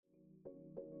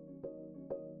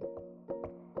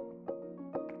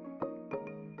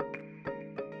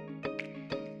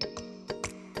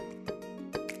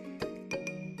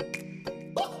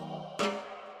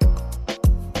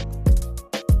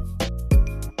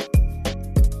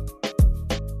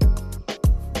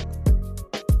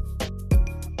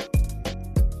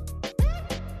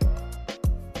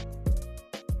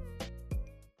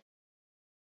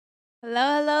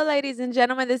Hello, hello, ladies and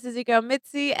gentlemen. This is your girl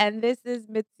Mitzi, and this is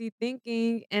Mitzi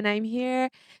Thinking. And I'm here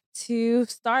to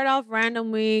start off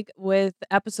Random Week with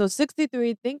episode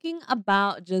 63, thinking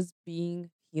about just being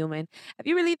human. Have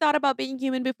you really thought about being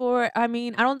human before? I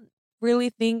mean, I don't really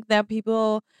think that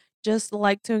people just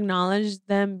like to acknowledge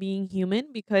them being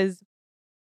human because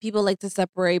people like to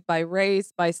separate by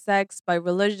race, by sex, by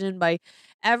religion, by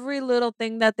every little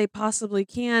thing that they possibly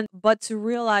can, but to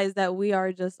realize that we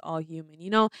are just all human.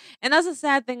 And that's the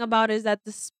sad thing about it is that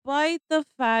despite the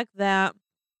fact that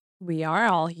we are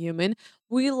all human,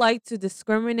 we like to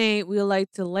discriminate, we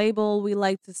like to label, we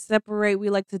like to separate,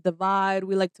 we like to divide,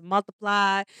 we like to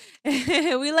multiply.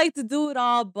 We like to do it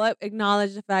all but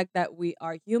acknowledge the fact that we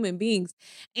are human beings.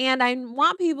 And I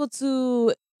want people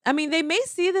to, I mean, they may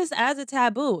see this as a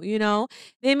taboo.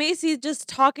 They may see just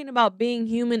talking about being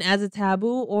human as a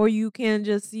taboo, or you can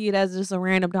just see it as just a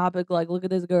random topic like, look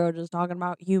at this girl just talking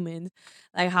about humans,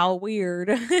 like how weird.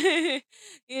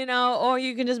 Or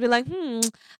you can just be like,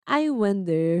 I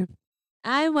wonder.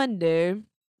 I wonder.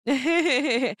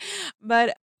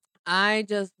 But I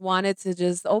just wanted to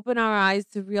just open our eyes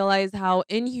to realize how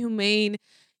inhumane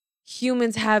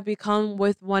humans have become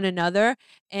with one another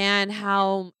and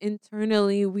how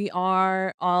internally we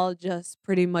are all just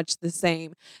pretty much the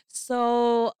same.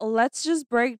 So let's just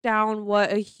break down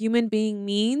what a human being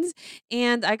means.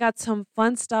 And I got some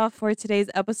fun stuff for today's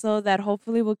episode that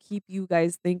hopefully will keep you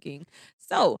guys thinking.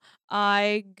 So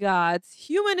I got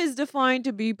human is defined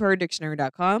to be per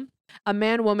dictionary.com a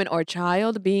man, woman, or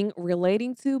child being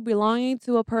relating to, belonging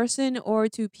to a person or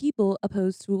to people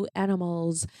opposed to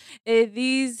animals.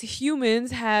 These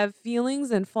humans have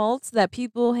feelings and faults that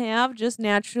people have just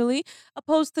naturally,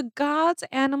 opposed to gods,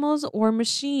 animals, or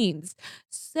machines.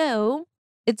 So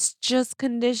it's just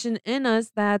conditioned in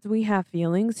us that we have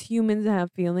feelings. Humans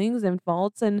have feelings and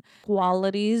faults and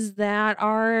qualities that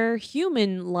are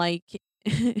human like.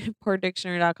 Per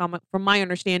dictionary.com, from my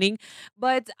understanding.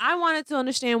 But I wanted to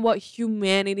understand what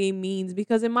humanity means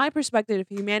because in my perspective,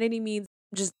 humanity means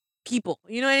just people.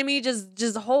 You know what I mean?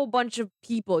 Just a whole bunch of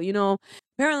people.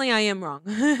 Apparently I am wrong.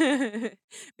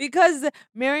 Because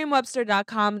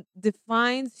merriam-webster.com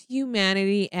defines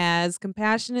humanity as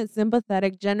compassionate,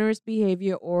 sympathetic, generous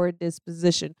behavior or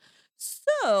disposition.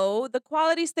 So, the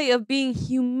quality state of being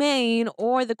humane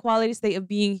or the quality state of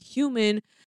being human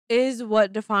is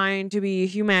what defined to be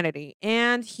humanity.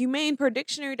 And humane per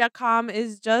dictionary.com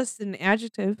is just an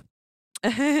adjective.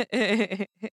 If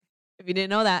you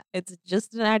didn't know that, it's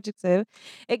just an adjective.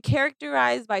 It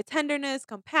characterized by tenderness,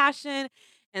 compassion,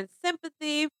 and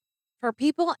sympathy for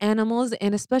people, animals,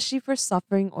 and especially for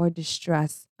suffering or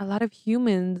distress. A lot of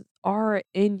humans are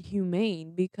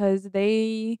inhumane because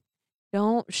they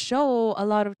don't show a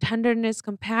lot of tenderness,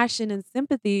 compassion, and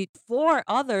sympathy for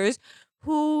others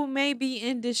who may be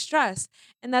in distress.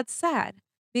 And that's sad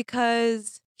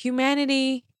because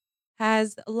humanity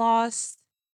has lost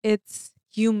its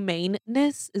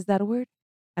humaneness. Is that a word?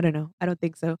 I don't know. I don't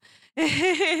think so.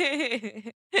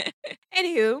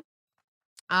 Anywho,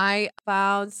 I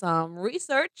found some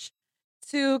research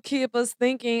to keep us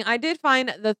thinking. I did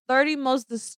find the 30 most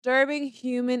disturbing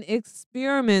human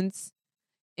experiments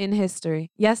in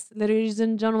history. Yes, ladies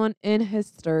and gentlemen, in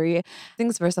history.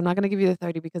 Things first, I'm not going to give you the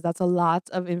 30 because that's a lot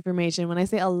of information. When I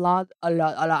say a lot, a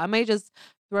lot, a lot, I may just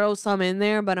throw some in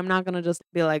there, but I'm not going to just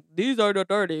be like, these are the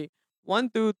 30, 1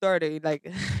 through 30.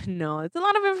 Like, no, it's a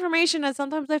lot of information. And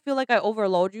sometimes I feel like I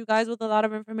overload you guys with a lot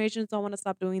of information. So I want to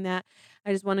stop doing that.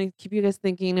 I just want to keep you guys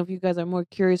thinking. If you guys are more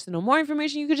curious to know more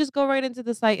information, you could just go right into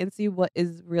the site and see what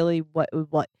is really what.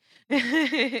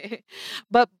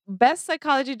 But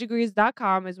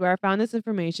bestpsychologydegrees.com is where I found this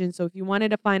information. So if you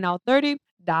wanted to find out 30,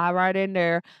 dive right in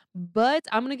there. But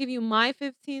I'm going to give you my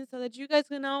 15 so that you guys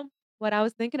can know what I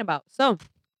was thinking about. So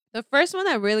the first one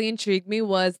that really intrigued me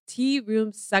was tea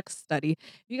room sex study.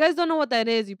 If you guys don't know what that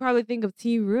is, you probably think of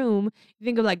tea room, you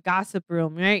think of like gossip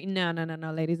room, right? No, no, no,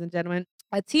 no, ladies and gentlemen.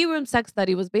 A tea room sex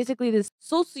study was basically this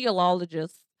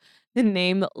sociologist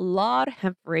named Lord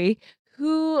Humphrey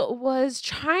who was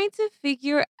trying to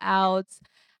figure out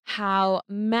how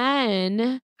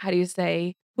men, how do you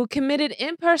say, who committed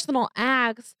impersonal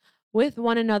acts with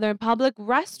one another in public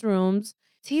restrooms.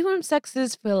 Tea room sex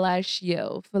is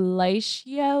fellatio.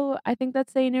 Fellatio, I think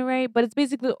that's saying it right, but it's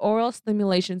basically oral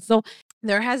stimulation. So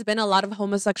there has been a lot of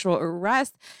homosexual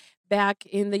arrests back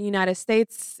in the United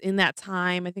States in that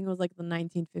time. I think it was like the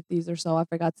 1950s or so. I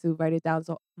forgot to write it down,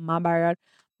 so my bad.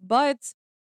 But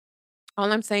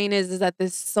all I'm saying is that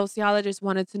this sociologist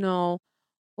wanted to know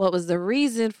what was the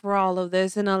reason for all of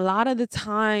this. And a lot of the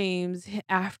times,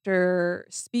 after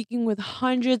speaking with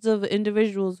hundreds of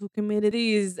individuals who committed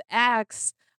these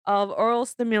acts of oral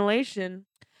stimulation,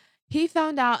 he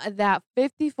found out that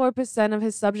 54% of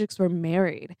his subjects were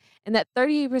married and that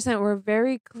 38% were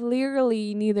very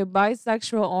clearly neither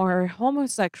bisexual or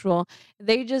homosexual.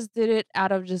 They just did it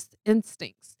out of just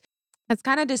instincts. It's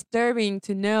kind of disturbing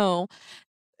to know.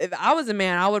 If I was a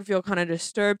man, I would feel kind of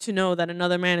disturbed to know that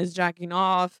another man is jacking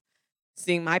off,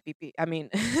 seeing my pee pee. I mean,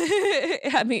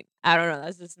 I don't know.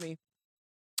 That's just me.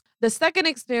 The second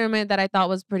experiment that I thought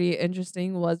was pretty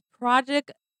interesting was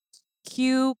Project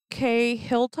QK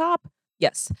Hilltop.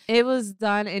 Yes, it was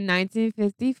done in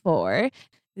 1954.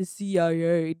 The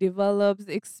CIA develops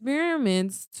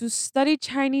experiments to study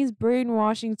Chinese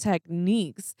brainwashing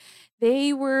techniques.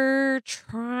 They were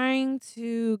trying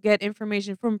to get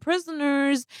information from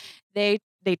prisoners. They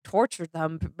tortured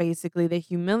them basically. They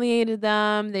humiliated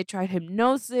them. They tried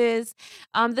hypnosis.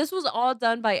 This was all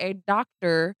done by a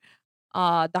doctor,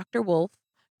 Dr. Wolf,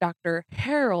 Dr.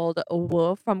 Harold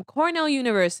Wolf from Cornell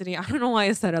University. I don't know why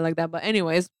I said it like that, but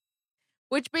anyways,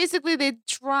 which basically they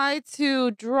try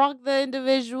to drug the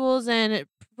individuals and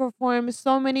perform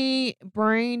so many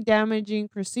brain damaging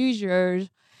procedures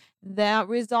that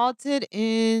resulted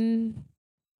in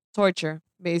torture,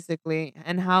 basically.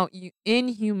 And how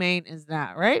inhumane is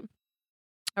that, right?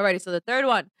 Alrighty, so the third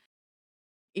one,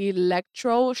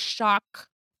 electroshock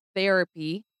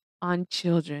therapy on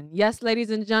children. Yes,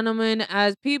 ladies and gentlemen,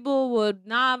 as people would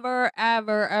never,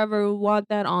 ever, ever want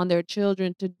that on their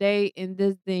children today in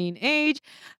this day and age.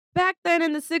 Back then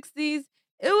in the 60s,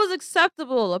 it was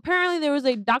acceptable. Apparently, there was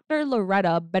a Dr.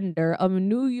 Loretta Bender of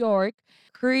New York,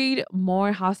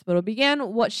 Creedmoor Hospital,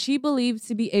 began what she believed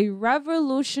to be a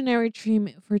revolutionary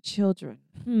treatment for children.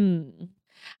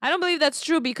 I don't believe that's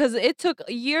true because it took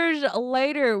years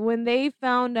later when they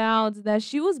found out that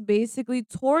she was basically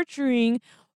torturing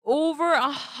over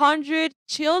 100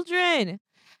 children.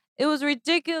 It was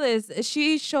ridiculous.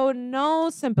 She showed no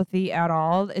sympathy at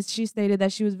all. She stated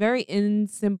that she was very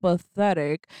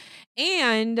unsympathetic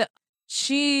and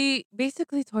she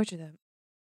basically tortured them.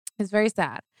 It's very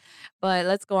sad. But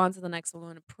let's go on to the next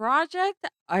one. Project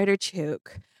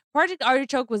Artichoke. Project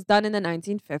Artichoke was done in the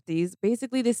 1950s.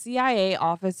 Basically, the CIA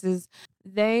offices,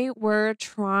 they were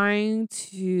trying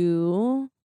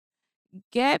to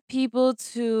get people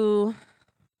to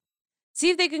see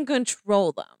if they can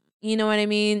control them. You know what I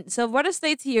mean? So what it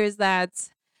states here is that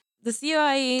the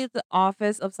CIA's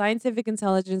Office of Scientific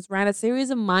Intelligence ran a series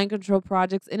of mind control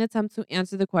projects in attempt to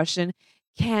answer the question,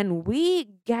 can we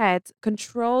get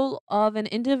control of an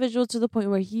individual to the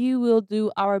point where he will do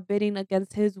our bidding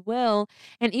against his will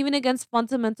and even against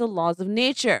fundamental laws of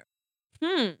nature?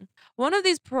 One of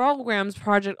these programs,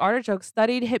 Project Artichoke,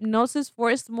 studied hypnosis,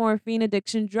 forced morphine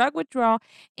addiction, drug withdrawal,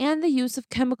 and the use of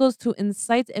chemicals to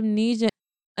incite amnesia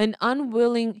in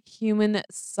unwilling human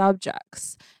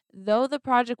subjects. Though the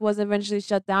project was eventually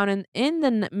shut down in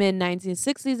the mid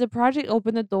 1960s, the project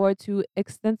opened the door to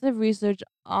extensive research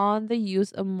on the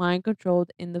use of mind control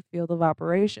in the field of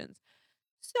operations.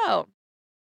 So,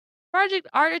 Project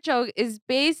Artichoke is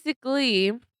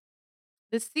basically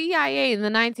the CIA in the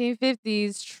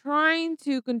 1950s trying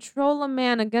to control a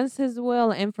man against his will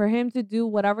and for him to do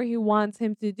whatever he wants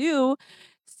him to do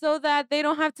so that they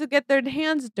don't have to get their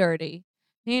hands dirty.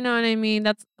 You know what I mean?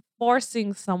 That's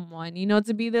forcing someone,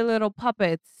 to be their little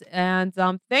puppets. And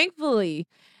thankfully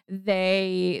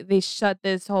they shut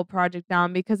this whole project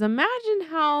down because imagine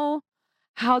how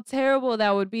terrible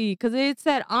that would be because it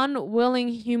said unwilling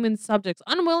human subjects.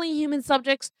 Unwilling human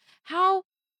subjects. How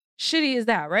shitty is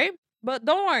that, right? But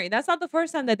don't worry, that's not the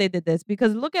first time that they did this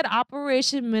because look at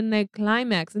Operation Midnight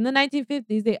Climax. In the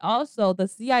 1950s, the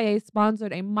CIA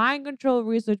sponsored a mind control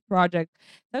research project.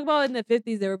 Talk about in the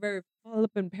 50s, they were very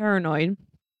flippin' paranoid.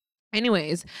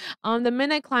 Anyways, the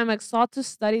Midnight Climax sought to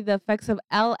study the effects of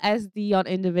LSD on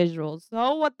individuals.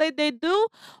 So what did they do?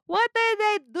 What did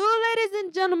they do, ladies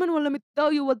and gentlemen? Well, let me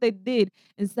tell you what they did.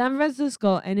 In San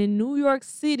Francisco and in New York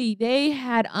City, they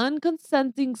had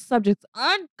unconsenting subjects.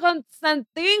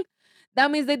 Unconsenting? That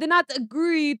means they did not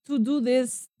agree to do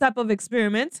this type of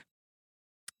experiment.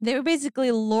 They were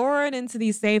basically lured into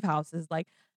these safe houses, like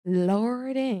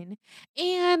lured in.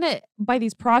 And by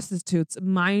these prostitutes,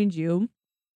 mind you,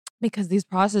 because these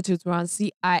prostitutes were on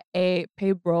CIA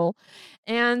payroll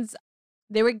and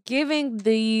they were giving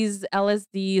these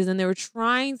LSDs and they were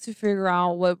trying to figure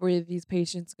out what were these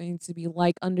patients going to be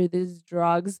like under these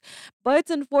drugs. But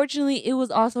unfortunately, it was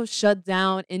also shut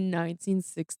down in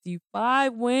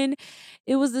 1965 when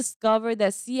it was discovered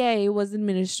that CIA was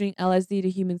administering LSD to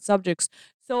human subjects.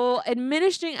 So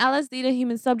administering LSD to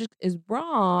human subjects is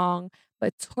wrong,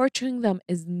 but torturing them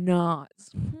is not.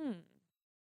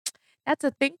 That's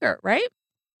a thinker, right?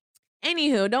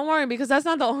 Anywho, don't worry because that's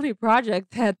not the only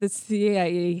project that the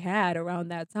CIA had around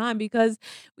that time because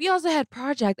we also had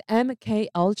Project MK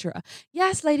Ultra.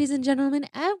 Yes, ladies and gentlemen,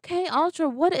 MK Ultra.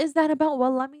 What is that about?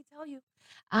 Well, let me tell you.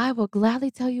 I will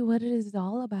gladly tell you what it is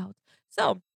all about.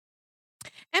 So,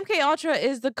 MK Ultra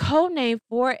is the code name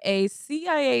for a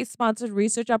CIA sponsored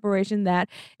research operation that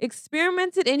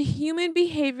experimented in human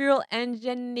behavioral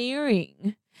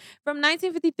engineering. From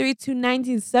 1953 to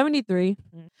 1973,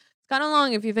 it's kind of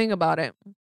long if you think about it.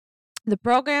 The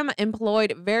program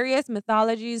employed various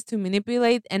methodologies to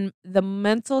manipulate the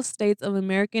mental states of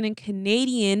American and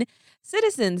Canadian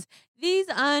citizens. These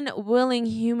unwilling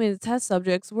human test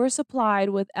subjects were supplied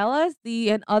with LSD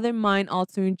and other mind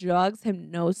altering drugs,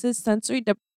 hypnosis, sensory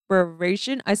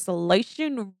deprivation,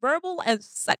 isolation, verbal and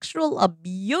sexual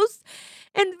abuse,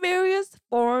 and various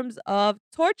forms of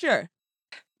torture.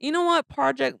 You know what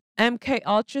Project MK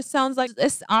Ultra sounds like?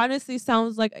 This honestly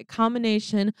sounds like a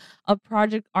combination of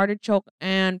Project Artichoke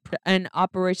and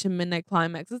Operation Midnight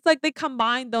Climax. It's like they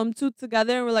combined them two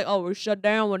together and we're like, oh, we're shut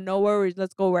down with no worries.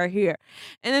 Let's go right here.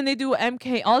 And then they do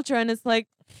MK Ultra and it's like,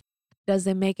 does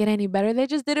it make it any better? They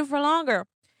just did it for longer.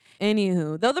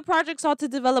 Anywho, though the project sought to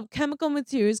develop chemical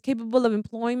materials capable of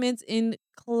employment in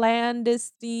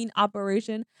clandestine. I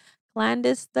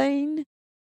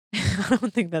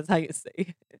don't think that's how you say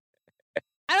it.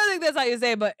 I don't think that's how you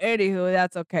say it, but anywho,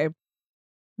 that's okay.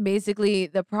 Basically,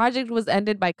 the project was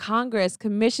ended by Congress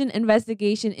commission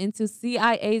investigation into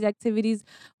CIA's activities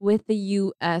with the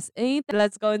USA.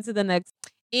 Let's go into the next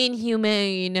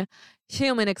inhumane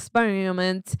human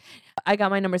experiment. I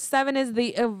got my number 7 is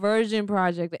the Aversion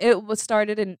Project. It was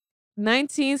started in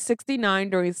 1969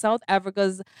 during South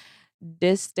Africa's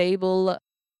destable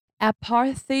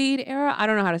apartheid era. I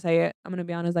don't know how to say it. I'm gonna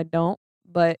be honest, I don't,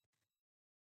 but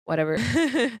whatever.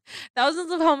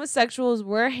 Thousands of homosexuals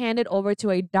were handed over to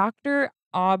a Dr.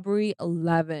 Aubrey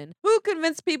Levin, who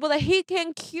convinced people that he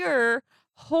can cure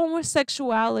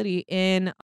homosexuality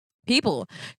in people.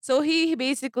 So he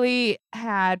basically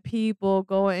had people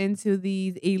go into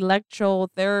these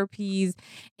electrotherapies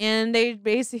and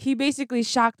he basically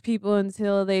shocked people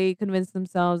until they convinced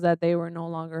themselves that they were no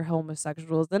longer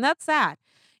homosexuals. And that's sad.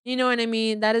 You know what I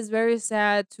mean? That is very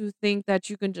sad to think that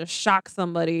you can just shock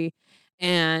somebody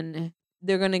and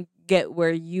they're going to get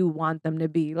where you want them to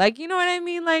be. Like, you know what I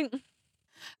mean? Like,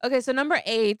 okay, so number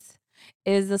 8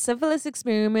 is the syphilis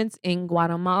experiments in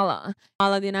Guatemala.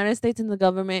 The United States and the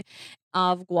government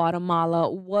of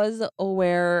Guatemala was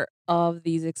aware of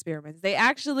these experiments. They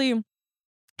actually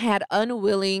had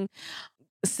unwilling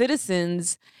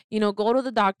citizens, go to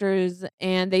the doctors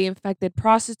and they infected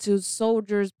prostitutes,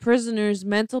 soldiers, prisoners,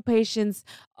 mental patients,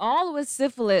 all with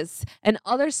syphilis and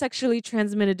other sexually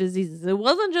transmitted diseases. It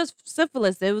wasn't just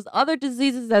syphilis, it was other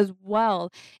diseases as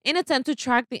well in attempt to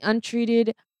track the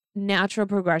untreated natural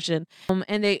progression.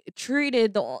 And they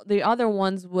treated the other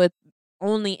ones with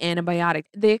only antibiotic.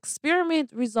 The experiment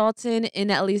resulted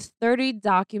in at least 30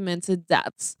 documented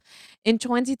deaths. In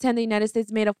 2010, the United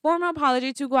States made a formal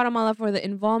apology to Guatemala for the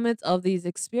involvement of these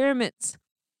experiments.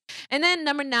 And then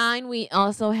number 9, we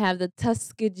also have the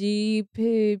Tuskegee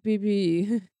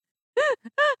PPP.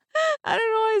 I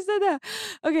don't know why I said that.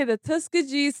 Okay, the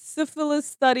Tuskegee syphilis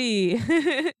study.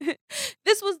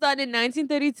 This was done in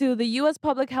 1932. The U.S.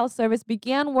 Public Health Service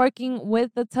began working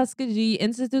with the Tuskegee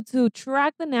Institute to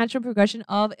track the natural progression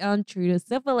of untreated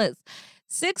syphilis.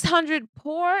 600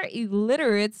 poor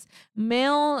illiterates,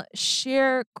 male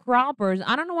sharecroppers.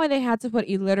 I don't know why they had to put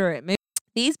illiterate.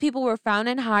 These people were found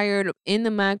and hired in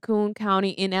the Macon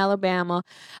County in Alabama.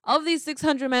 Of these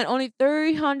 600 men, only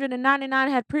 399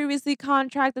 had previously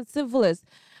contracted syphilis,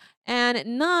 and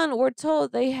none were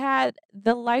told they had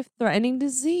the life threatening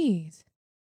disease.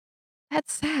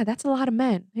 That's sad. That's a lot of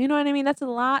men. You know what I mean? That's a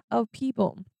lot of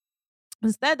people.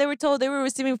 Instead, they were told they were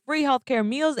receiving free healthcare,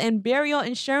 meals, and burial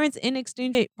insurance in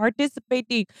exchange for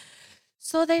participating.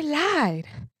 So they lied.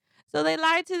 So they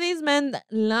lied to these men,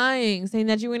 lying, saying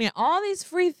that you're going to get all these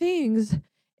free things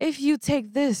if you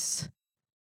take this.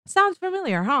 Sounds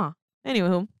familiar, huh?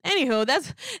 Anywho,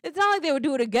 it's not like they would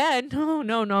do it again. No,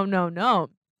 no, no, no, no.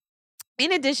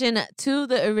 In addition to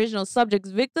the original subjects,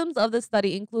 victims of the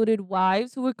study included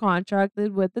wives who were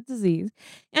contracted with the disease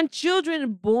and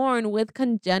children born with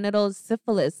congenital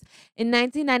syphilis. In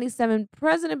 1997,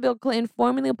 President Bill Clinton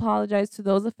formally apologized to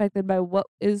those affected by what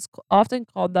is often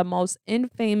called the most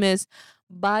infamous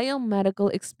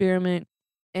biomedical experiment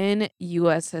in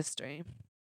U.S. history.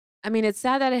 I mean, it's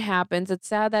sad that it happens. It's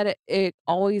sad that it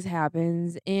always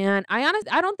happens. And I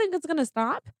don't think it's going to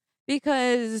stop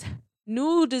because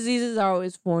new diseases are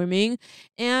always forming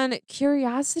and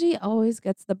curiosity always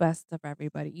gets the best of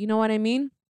everybody. You know what I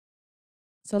mean?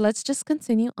 So let's just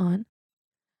continue on.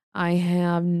 I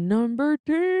have number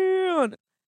 10.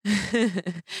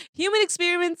 Human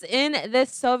experiments in the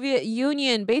Soviet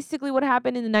Union. Basically, what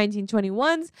happened in the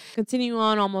 1921s, continuing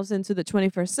on almost into the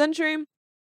 21st century,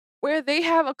 where they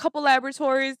have a couple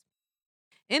laboratories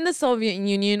in the Soviet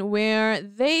Union where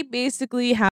they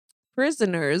basically have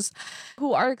prisoners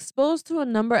who are exposed to a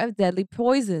number of deadly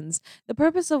poisons, the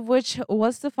purpose of which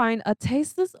was to find a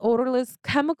tasteless, odorless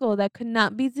chemical that could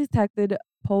not be detected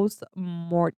post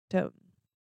mortem.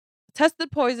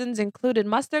 Tested poisons included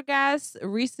mustard gas,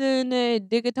 ricin,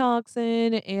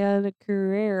 digitoxin, and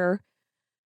curare,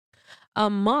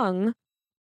 among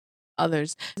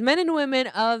others. Men and women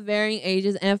of varying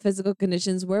ages and physical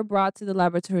conditions were brought to the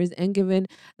laboratories and given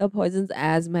the poisons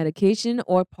as medication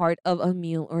or part of a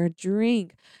meal or a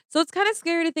drink. So it's kind of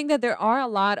scary to think that there are a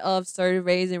lot of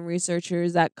surveys and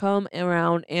researchers that come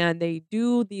around and they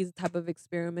do these type of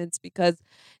experiments because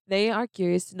they are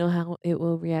curious to know how it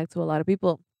will react to a lot of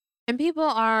people. And people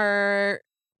are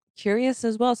curious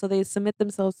as well, so they submit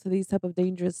themselves to these type of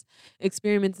dangerous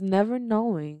experiments, never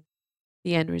knowing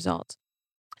the end result.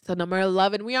 So number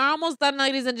 11, we are almost done,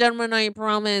 ladies and gentlemen. I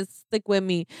promise. Stick with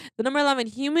me. The number 11,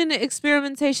 human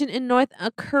experimentation in North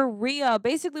Korea.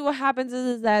 Basically, what happens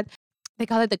is that they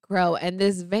call it the crow, and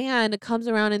this van comes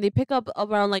around and they pick up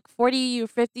around like 40 or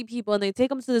 50 people and they take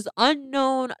them to this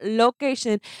unknown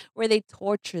location where they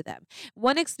torture them.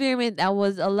 One experiment that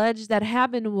was alleged that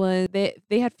happened was they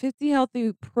had 50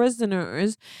 healthy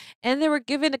prisoners and they were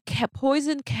given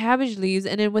poisoned cabbage leaves,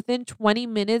 and then within 20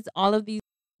 minutes all of these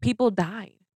people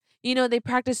died. You know, they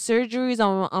practice surgeries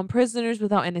on prisoners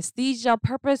without anesthesia,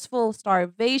 purposeful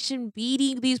starvation,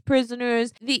 beating these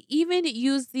prisoners. They even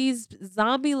use these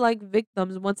zombie like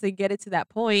victims once they get it to that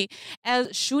point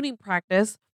as shooting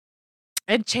practice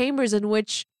and chambers in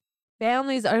which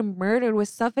families are murdered with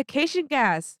suffocation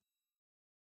gas.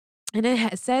 And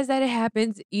it says that it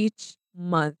happens each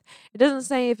month. It doesn't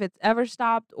say if it's ever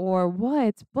stopped or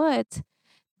what, but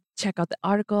check out the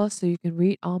article so you can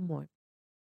read on more.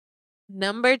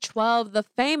 Number 12, the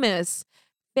famous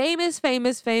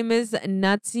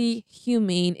Nazi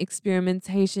humane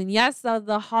experimentation. Yes,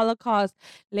 the Holocaust,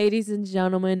 ladies and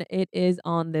gentlemen, it is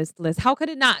on this list. How could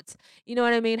it not? You know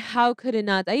what I mean? How could it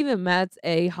not? I even met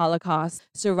a Holocaust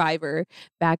survivor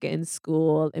back in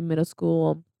school, in middle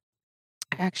school.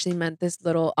 I actually met this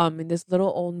little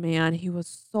old man. He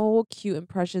was so cute and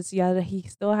precious. He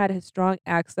still had his strong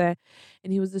accent,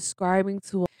 and he was describing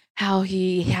to how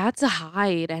he had to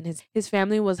hide, and his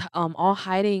family was all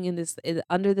hiding in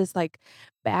under this like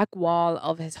back wall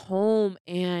of his home.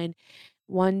 And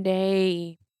one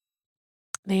day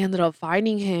they ended up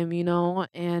finding him, you know,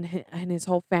 and and his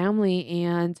whole family.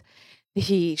 And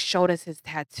he showed us his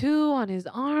tattoo on his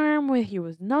arm where he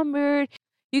was numbered.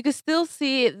 You could still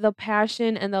see the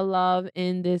passion and the love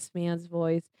in this man's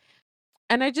voice.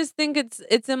 And I just think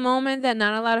it's a moment that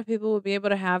not a lot of people will be able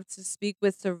to have, to speak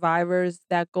with survivors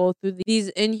that go through these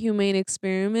inhumane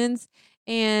experiments.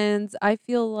 And I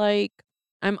feel like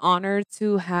I'm honored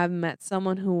to have met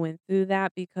someone who went through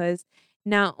that, because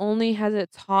not only has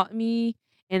it taught me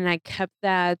and I kept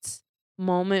that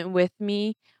moment with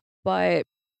me, but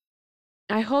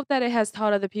I hope that it has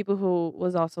taught other people who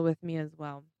was also with me as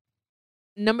well.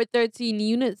 Number 13,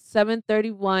 Unit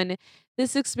 731.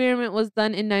 This experiment was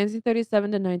done in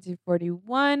 1937 to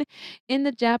 1941 in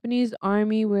the Japanese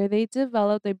army, where they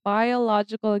developed a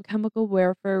biological and chemical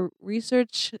warfare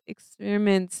research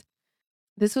experiments.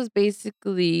 This was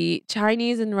basically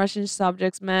Chinese and Russian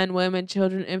subjects, men, women,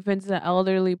 children, infants, and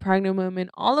elderly, pregnant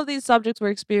women. All of these subjects were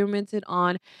experimented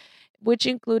on, which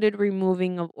included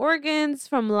removing of organs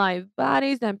from live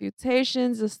bodies,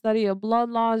 amputations, the study of blood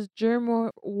loss,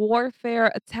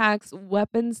 warfare attacks,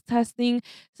 weapons testing.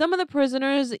 Some of the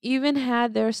prisoners even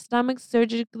had their stomachs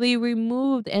surgically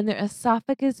removed and their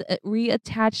esophagus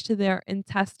reattached to their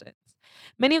intestines.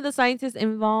 Many of the scientists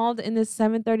involved in this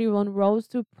 731 rose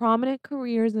to prominent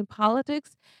careers in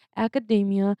politics,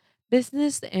 academia,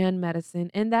 business, and medicine.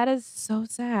 And that is so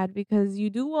sad, because you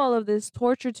do all of this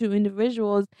torture to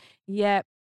individuals, yet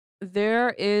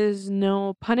there is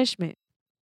no punishment,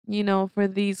 you know, for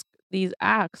these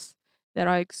acts that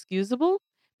are excusable.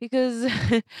 Because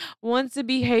once the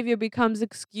behavior becomes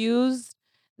excused,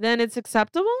 then it's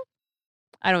acceptable.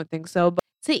 I don't think so, but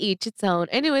to each its own.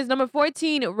 Anyways, number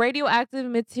 14, radioactive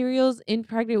materials in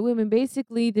pregnant women.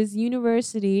 Basically, this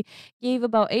university gave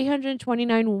about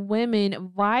 829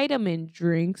 women vitamin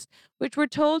drinks, which were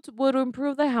told would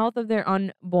improve the health of their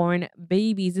unborn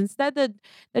babies. Instead,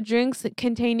 the drinks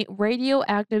contained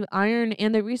radioactive iron,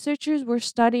 and the researchers were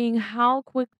studying how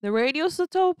quick the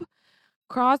radioisotope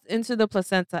crossed into the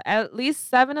placenta. At least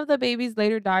 7 of the babies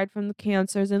later died from the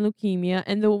cancers and leukemia,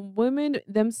 and the women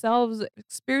themselves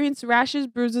experienced rashes,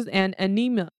 bruises, and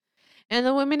anemia. And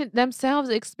the women themselves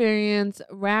experience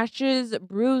rashes,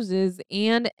 bruises,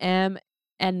 and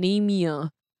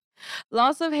anemia,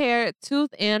 loss of hair,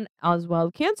 tooth, and as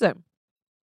well cancer.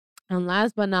 And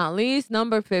last but not least,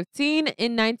 number 15,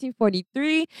 in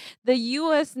 1943, the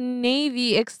U.S.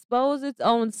 Navy exposed its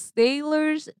own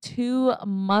sailors to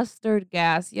mustard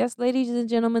gas. Yes, ladies and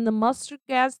gentlemen, the mustard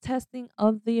gas testing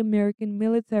of the American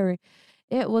military.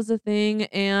 It was a thing,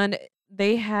 and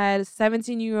they had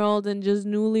 17-year-old and just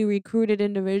newly recruited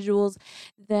individuals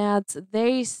that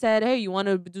they said, "Hey, you want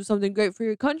to do something great for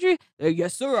your country?"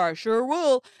 Yes, sir, I sure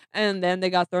will. And then they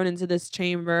got thrown into this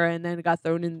chamber, and then got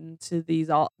thrown into these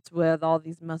all with all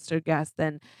these mustard gas.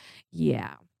 Then,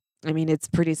 yeah. I mean, it's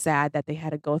pretty sad that they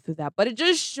had to go through that, but it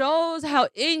just shows how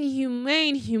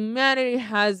inhumane humanity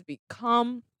has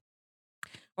become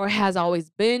or has always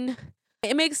been.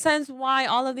 It makes sense why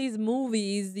all of these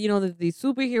movies, these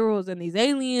superheroes and these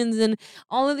aliens and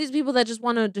all of these people that just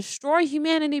want to destroy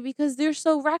humanity because they're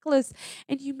so reckless.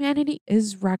 And humanity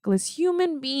is reckless.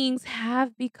 Human beings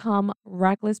have become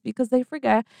reckless because they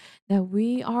forget that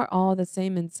we are all the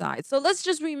same inside. So let's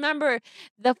just remember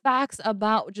the facts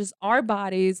about just our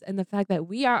bodies and the fact that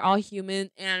we are all human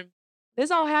and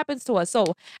this all happens to us.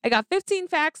 So I got 15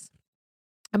 facts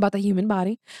about the human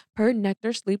body per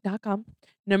nectarsleep.com.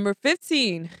 Number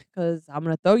 15, because I'm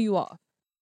going to throw you off.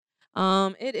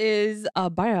 It is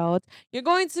about you're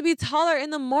going to be taller in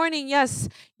the morning. Yes,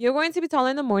 you're going to be taller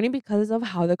in the morning because of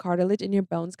how the cartilage in your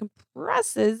bones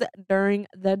compresses during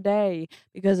the day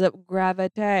because of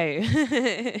gravity.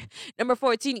 Number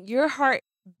 14, your heart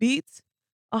beats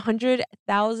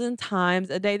 100,000 times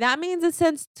a day. That means it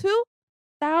sends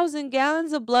 2,000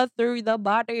 gallons of blood through the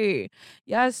body.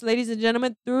 Yes, ladies and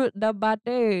gentlemen, through the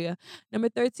body. Number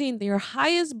 13, your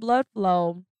highest blood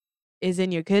flow is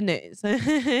in your kidneys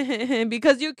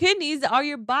because your kidneys are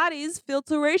your body's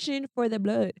filtration for the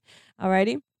blood.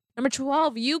 Alrighty. Number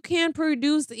 12, you can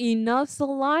produce enough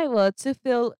saliva to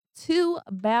fill 2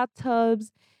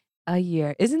 bathtubs a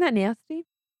year. Isn't that nasty?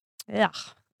 Yeah,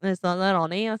 it's a little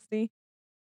nasty.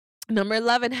 Number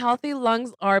 11, healthy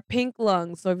lungs are pink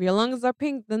lungs. So if your lungs are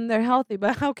pink, then they're healthy.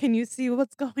 But how can you see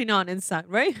what's going on inside,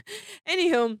 right?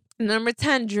 Anywho, number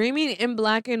 10, dreaming in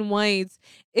black and white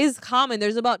is common.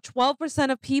 There's about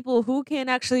 12% of people who can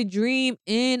actually dream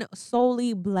in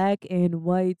solely black and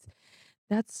white.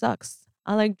 That sucks.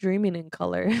 I like dreaming in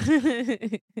color.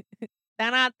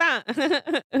 Da-da-da.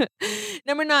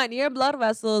 Number 9, your blood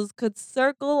vessels could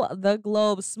circle the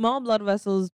globe. Small blood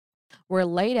vessels were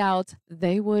laid out,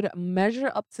 they would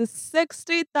measure up to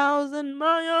 60,000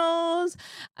 miles.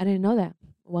 I didn't know that.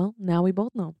 Well, now we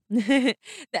both know. The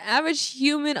average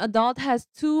human adult has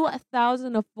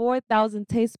 2,000 to 4,000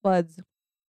 taste buds.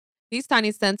 These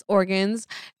tiny sense organs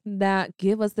that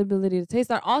give us the ability to taste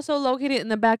are also located in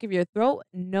the back of your throat,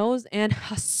 nose, and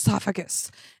esophagus.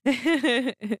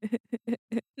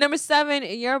 Number 7,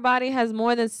 your body has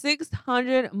more than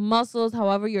 600 muscles.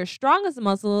 However, your strongest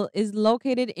muscle is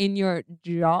located in your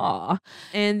jaw,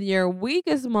 and your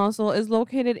weakest muscle is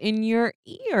located in your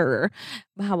ear.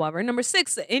 However, number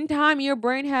 6, in time, your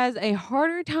brain has a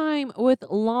harder time with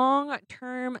long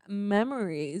term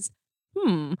memories.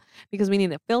 Because we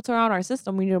need to filter out our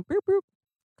system. We need to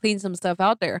clean some stuff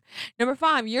out there. Number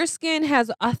 5, your skin has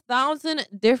 1,000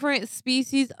 different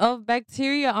species of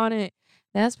bacteria on it.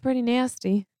 That's pretty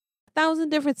nasty. 1,000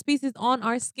 different species on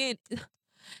our skin.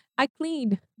 I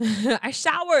clean. I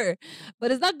shower,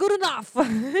 but it's not good enough.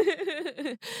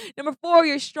 Number 4,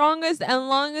 your strongest and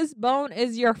longest bone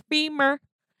is your femur.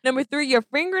 Number 3, your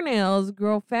fingernails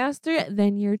grow faster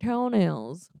than your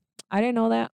toenails. I didn't know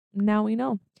that. Now we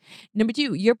know. Number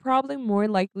 2, you're probably more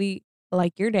likely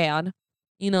like your dad.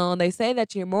 They say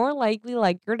that you're more likely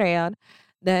like your dad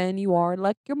than you are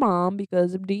like your mom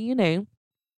because of DNA.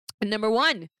 And number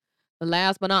 1, the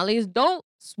last but not least, don't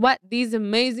sweat these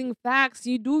amazing facts.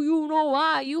 You know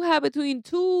why? You have between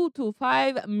 2 to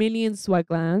 5 million sweat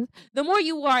glands. The more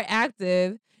you are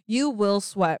active, you will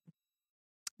sweat.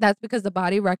 That's because the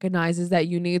body recognizes that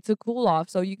you need to cool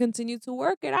off, so you continue to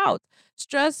work it out.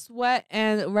 Stress, sweat,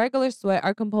 and regular sweat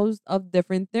are composed of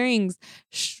different things.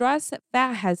 Stress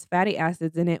fat has fatty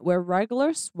acids in it, where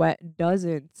regular sweat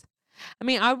doesn't. I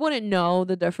mean, I wouldn't know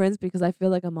the difference because I feel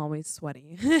like I'm always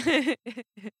sweaty.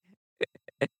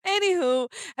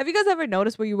 Anywho, have you guys ever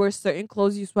noticed where you wear certain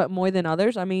clothes you sweat more than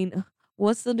others? I mean,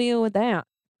 what's the deal with that?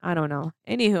 I don't know.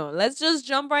 Anywho, let's just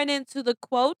jump right into the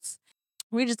quotes.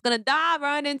 We're just gonna dive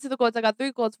right into the quotes. I got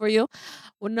 3 quotes for you.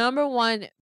 Well, number 1,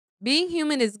 being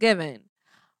human is given.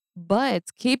 but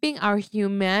keeping our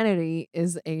humanity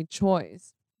is a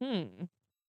choice.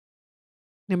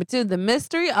 Number two, the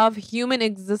mystery of human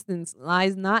existence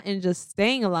lies not in just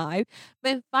staying alive,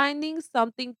 but in finding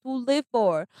something to live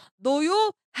for. Do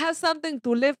you have something to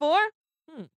live for?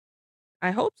 Hmm,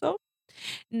 I hope so.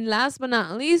 And last but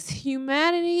not least,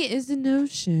 humanity is an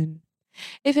ocean.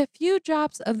 If a few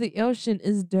drops of the ocean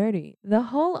is dirty, the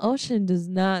whole ocean does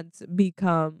not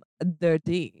become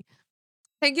dirty.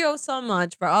 Thank you so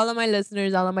much for all of my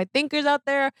listeners, all of my thinkers out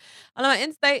there, all of my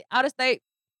in state, out of state,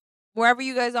 wherever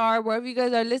you guys are, wherever you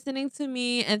guys are listening to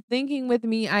me and thinking with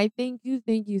me. I thank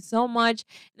you so much.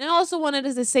 And I also wanted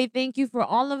to say thank you for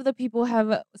all of the people who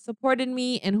have supported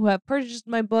me and who have purchased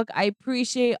my book. I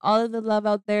appreciate all of the love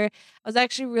out there. I was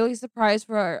actually really surprised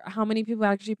for how many people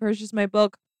actually purchased my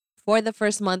book for the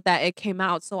first month that it came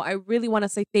out. So I really want to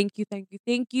say thank you, thank you,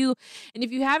 thank you. And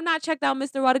if you have not checked out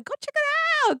Mr. Water, go check it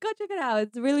out. Go check it out.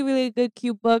 It's a really, really good,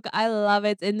 cute book. I love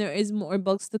it. And there is more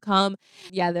books to come.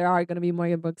 Yeah, there are gonna be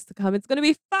more books to come. It's gonna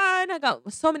be fun. I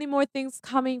got so many more things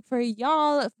coming for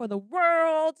y'all, for the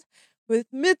world, with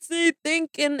Mitzi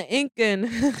thinking inking.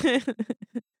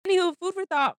 Anywho, food for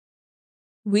thought.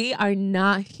 We are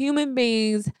not human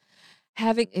beings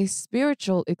having a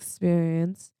spiritual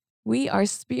experience. We are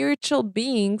spiritual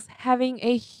beings having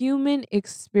a human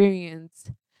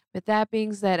experience. With that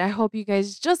being said, I hope you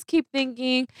guys just keep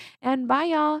thinking, and bye,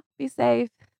 y'all. Be safe.